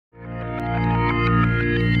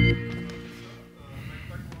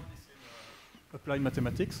applied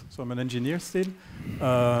mathematics, so I'm an engineer still,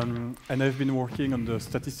 and I've been working on the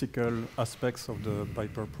statistical aspects of the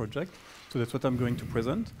Piper project, so that's what I'm going to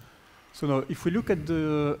present. So now, if we look at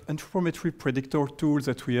the anthropometry predictor tools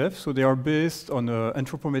that we have, so they are based on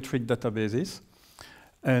anthropometric databases,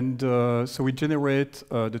 and so we generate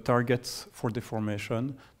the targets for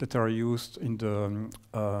deformation that are used in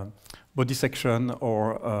the body section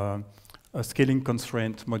or a scaling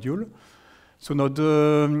constraint module. So now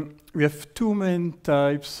we have two main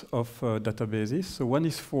types of databases. So one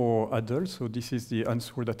is for adults, so this is the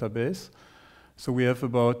Answer database. So we have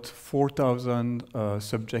about 4,000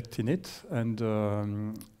 subjects in it, and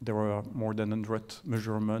there are more than 100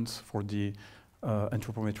 measurements for the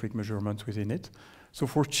anthropometric measurements within it. So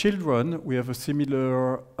for children, we have a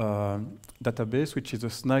similar database, which is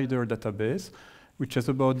a Snyder database, which has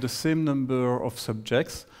about the same number of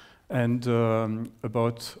subjects and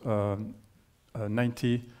about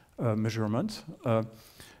 90 measurements.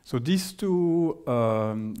 So these two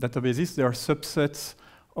databases, they are subsets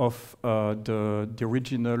of the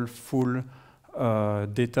original full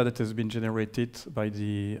data that has been generated by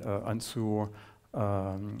the Ansur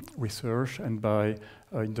research and by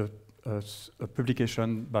in the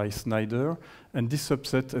publication by Snyder. And this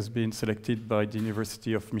subset has been selected by the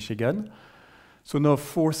University of Michigan. So now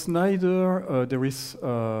for Snyder, there is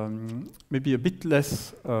maybe a bit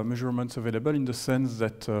less measurements available in the sense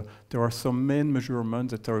that there are some main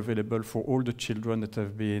measurements that are available for all the children that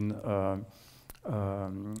have been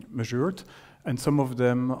measured, and some of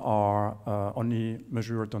them are only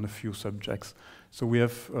measured on a few subjects. So we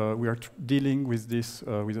are dealing with this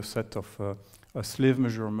with a set of slave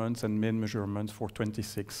measurements and main measurements for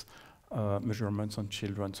 26 measurements on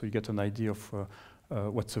children. So you get an idea of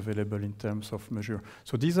what's available in terms of measure.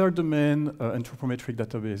 So these are the main anthropometric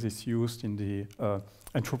databases used in the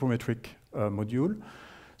anthropometric module.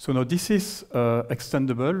 So now this is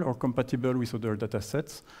extendable or compatible with other data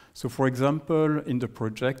sets. So for example, in the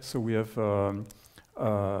project, so we have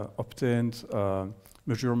obtained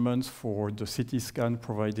measurements for the CT scan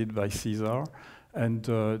provided by CSAR, and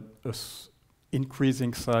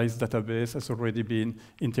increasing size database has already been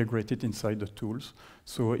integrated inside the tools.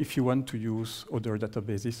 So if you want to use other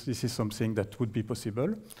databases, this is something that would be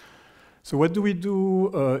possible. So what do we do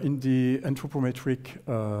in the anthropometric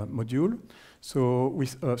module? So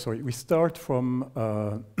we start from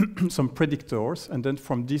some predictors, and then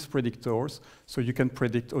from these predictors, so you can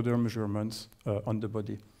predict other measurements on the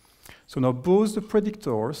body. So now both the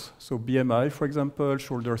predictors, so BMI, for example,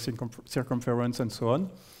 shoulder circumference, and so on,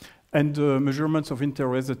 and the measurements of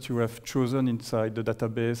interest that you have chosen inside the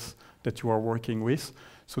database that you are working with.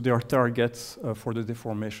 So there are targets for the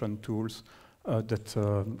deformation tools that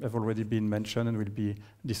have already been mentioned and will be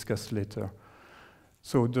discussed later.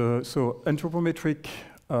 So anthropometric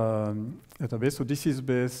database, so this is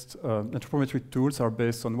based, anthropometric tools are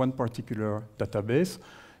based on one particular database.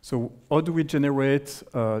 So how do we generate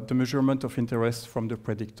the measurement of interest from the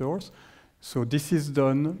predictors? So this is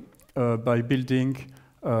done by building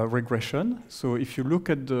regression. So if you look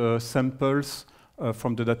at the samples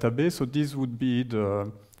from the database, so these would be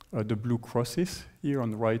the blue crosses here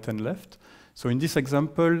on the right and left. So in this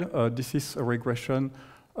example, this is a regression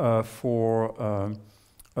for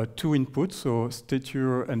two inputs, so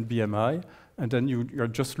stature and BMI, and then you're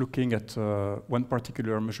just looking at one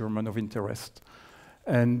particular measurement of interest.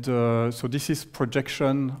 And so this is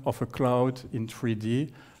projection of a cloud in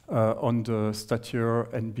 3D on the stature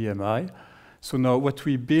and BMI. So now what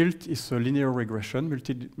we built is a linear regression,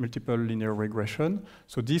 multiple linear regression.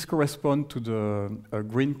 So these correspond to the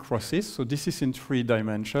green crosses. So this is in 3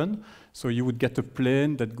 dimensions. So you would get a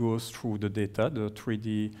plane that goes through the data, the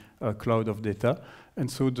 3D cloud of data.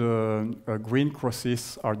 And so the green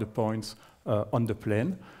crosses are the points on the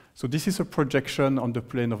plane. So this is a projection on the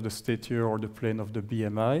plane of the stature or the plane of the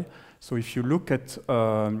BMI. So if you look at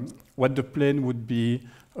what the plane would be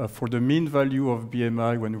for the mean value of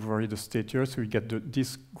BMI when we vary the stature, so you get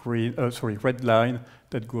this red line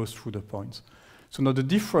that goes through the points. So now the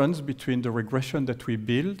difference between the regression that we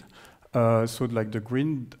build, so like the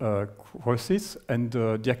green crosses, and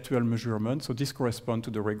the actual measurement, so this corresponds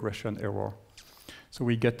to the regression error. So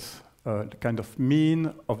we get the kind of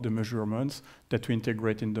mean of the measurements that we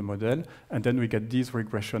integrate in the model, and then we get these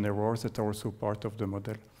regression errors that are also part of the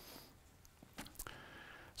model.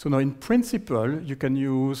 So now in principle, you can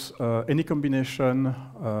use any combination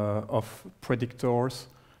of predictors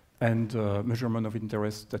and measurement of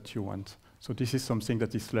interest that you want. So this is something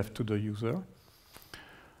that is left to the user.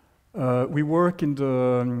 We work in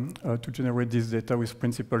the, to generate this data with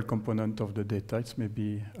principal component of the data. It's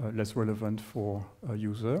maybe less relevant for a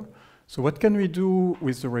user. So what can we do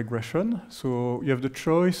with the regression? So you have the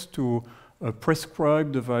choice to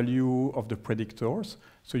prescribe the value of the predictors.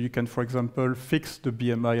 So you can, for example, fix the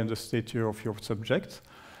BMI and the stature of your subject,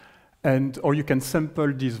 or you can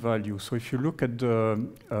sample these values. So if you look at the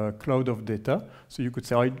cloud of data, so you could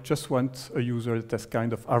say, I just want a user that has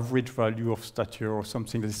kind of average value of stature or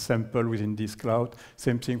something that is sampled within this cloud.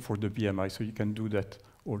 Same thing for the BMI, so you can do that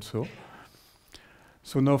also.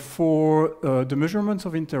 So now for the measurements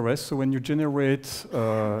of interest, so when you generate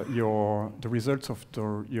the results of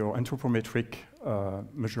your anthropometric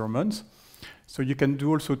measurements, so you can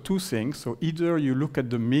do also two things. So either you look at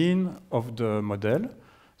the mean of the model,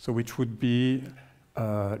 so which would be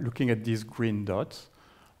looking at these green dots,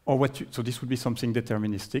 or so this would be something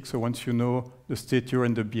deterministic. So once you know the stature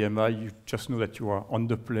and the BMI, you just know that you are on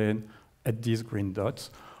the plane at these green dots.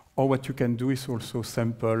 Or what you can do is also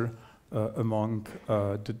sample among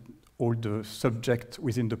all the subjects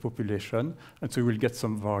within the population, and so you will get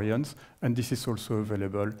some variance, and this is also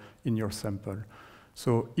available in your sample.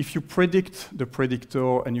 So if you predict the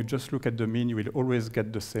predictor and you just look at the mean, you will always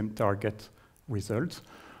get the same target results.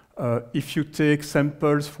 If you take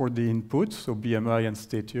samples for the input, so BMI and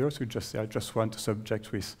stature, so you just say, I just want a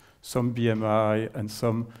subject with some BMI and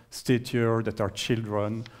some stature that are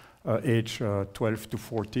children, age 12 to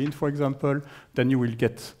 14, for example, then you will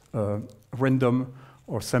get random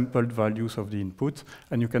or sampled values of the input.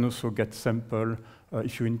 And you can also get sample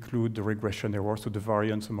if you include the regression error, so the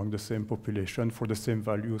variance among the same population for the same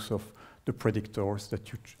values of the predictors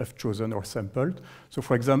that you have chosen or sampled. So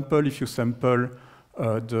for example, if you sample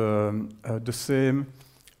the same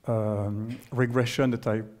regression that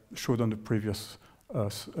I showed on the previous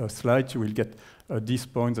slide, you will get these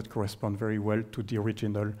points that correspond very well to the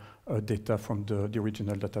original data from the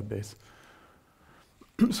original database.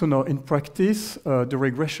 So now in practice, the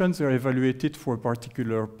regressions are evaluated for a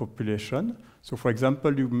particular population. So for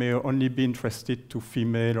example, you may only be interested to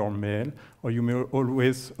female or male, or you may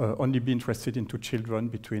always only be interested into children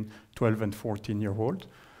between 12 and 14-year-old.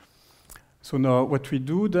 So now what we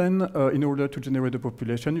do then, in order to generate the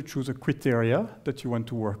population, you choose a criteria that you want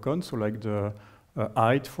to work on, so like the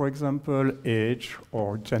height, for example, age,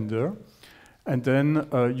 or gender. And then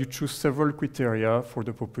you choose several criteria for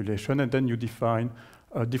the population, and then you define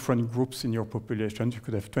different groups in your population. You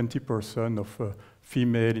could have 20% of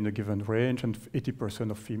female in a given range and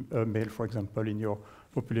 80% of male, for example, in your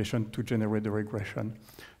population to generate the regression.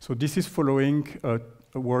 So this is following a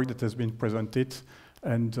work that has been presented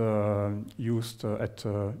and used at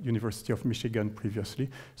University of Michigan previously.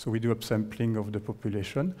 So we do upsampling of the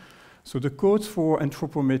population. So the codes for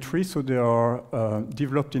anthropometry, so they are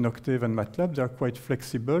developed in Octave and MATLAB. They are quite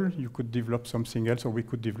flexible. You could develop something else, or we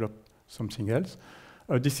could develop something else.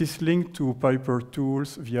 This is linked to Piper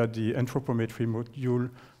tools via the anthropometry module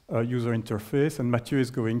user interface, and Mathieu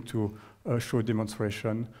is going to show a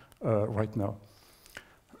demonstration right now.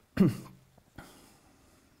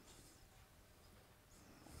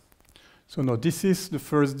 So now this is the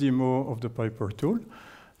first demo of the Piper tool.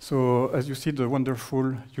 So as you see, the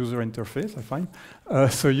wonderful user interface, I find.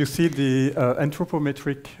 So you see the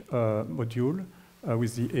anthropometric module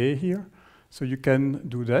with the A here. So you can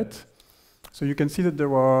do that. So you can see that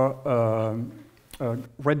there are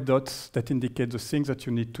red dots that indicate the things that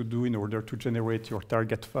you need to do in order to generate your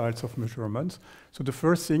target files of measurements. So the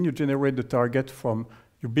first thing, you generate the target from,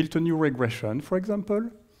 you built a new regression, for example,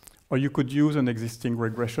 or you could use an existing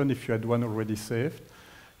regression if you had one already saved.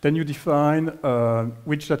 Then you define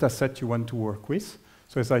which data set you want to work with.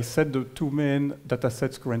 So as I said, the two main data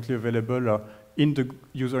sets currently available are in the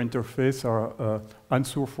user interface are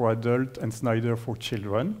Ansur for adult and Snyder for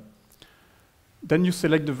children. Then you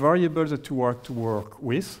select the variables that you want to work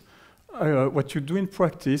with. What you do in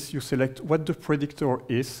practice, you select what the predictor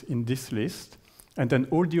is in this list, and then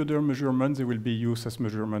all the other measurements, they will be used as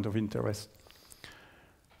measurement of interest.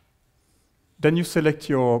 Then you select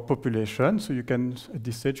your population. So you can, at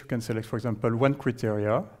this stage, you can select, for example, one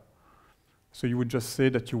criteria. So you would just say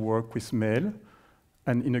that you work with male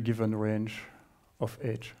and in a given range of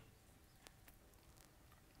age.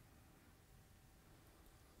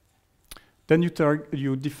 Then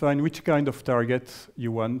you define which kind of target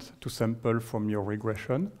you want to sample from your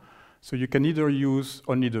regression. So you can either use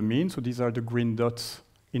only the mean, so these are the green dots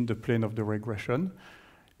in the plane of the regression,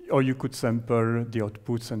 or you could sample the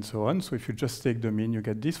outputs and so on. So if you just take the mean, you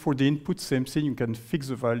get this. For the input, same thing, you can fix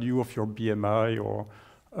the value of your BMI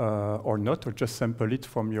or not, or just sample it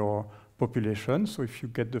from your population. So if you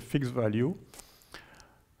get the fixed value,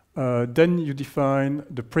 then you define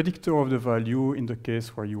the predictor of the value in the case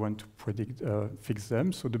where you want to predict, fix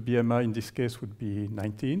them. So the BMI in this case would be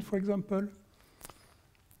 19, for example.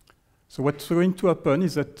 So what's going to happen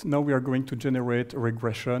is that now we are going to generate a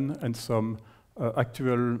regression and some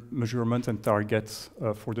actual measurements and targets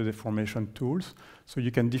for the deformation tools. So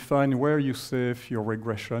you can define where you save your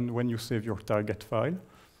regression, when you save your target file.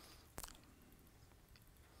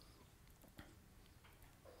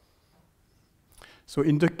 So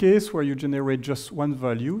in the case where you generate just one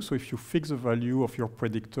value, so if you fix the value of your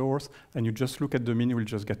predictors and you just look at the mean, you will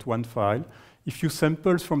just get one file. If you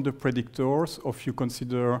sample from the predictors, or if you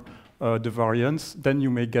consider the variance, then you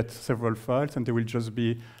may get several files, and they will just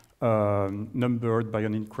be numbered by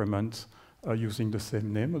an increment using the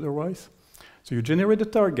same name otherwise. So you generate the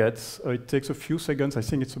targets. It takes a few seconds. I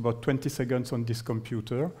think it's about 20 seconds on this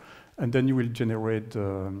computer. And then you will generate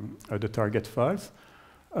the target files,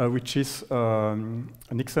 which is an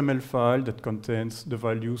XML file that contains the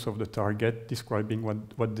values of the target, describing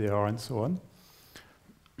what they are and so on.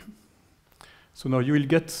 So now you will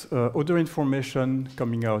get other information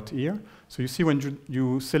coming out here. So you see when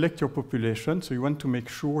you select your population, so you want to make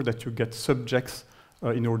sure that you get subjects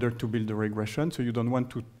in order to build the regression. So you don't want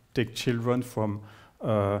to take children from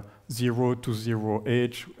 0 to 0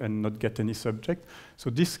 age and not get any subject. So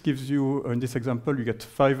this gives you, in this example, you get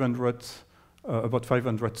 500, about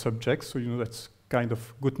 500 subjects. So you know that's kind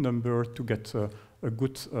of good number to get a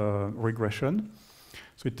good regression.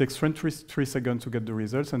 So it takes 23 seconds to get the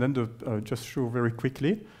results, and then just show very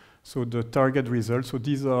quickly. So the target results, so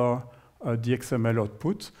these are the XML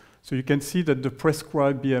output. So you can see that the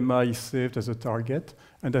prescribed BMI is saved as a target,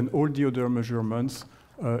 and then all the other measurements,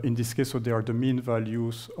 in this case, so they are the mean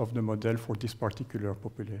values of the model for this particular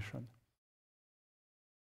population.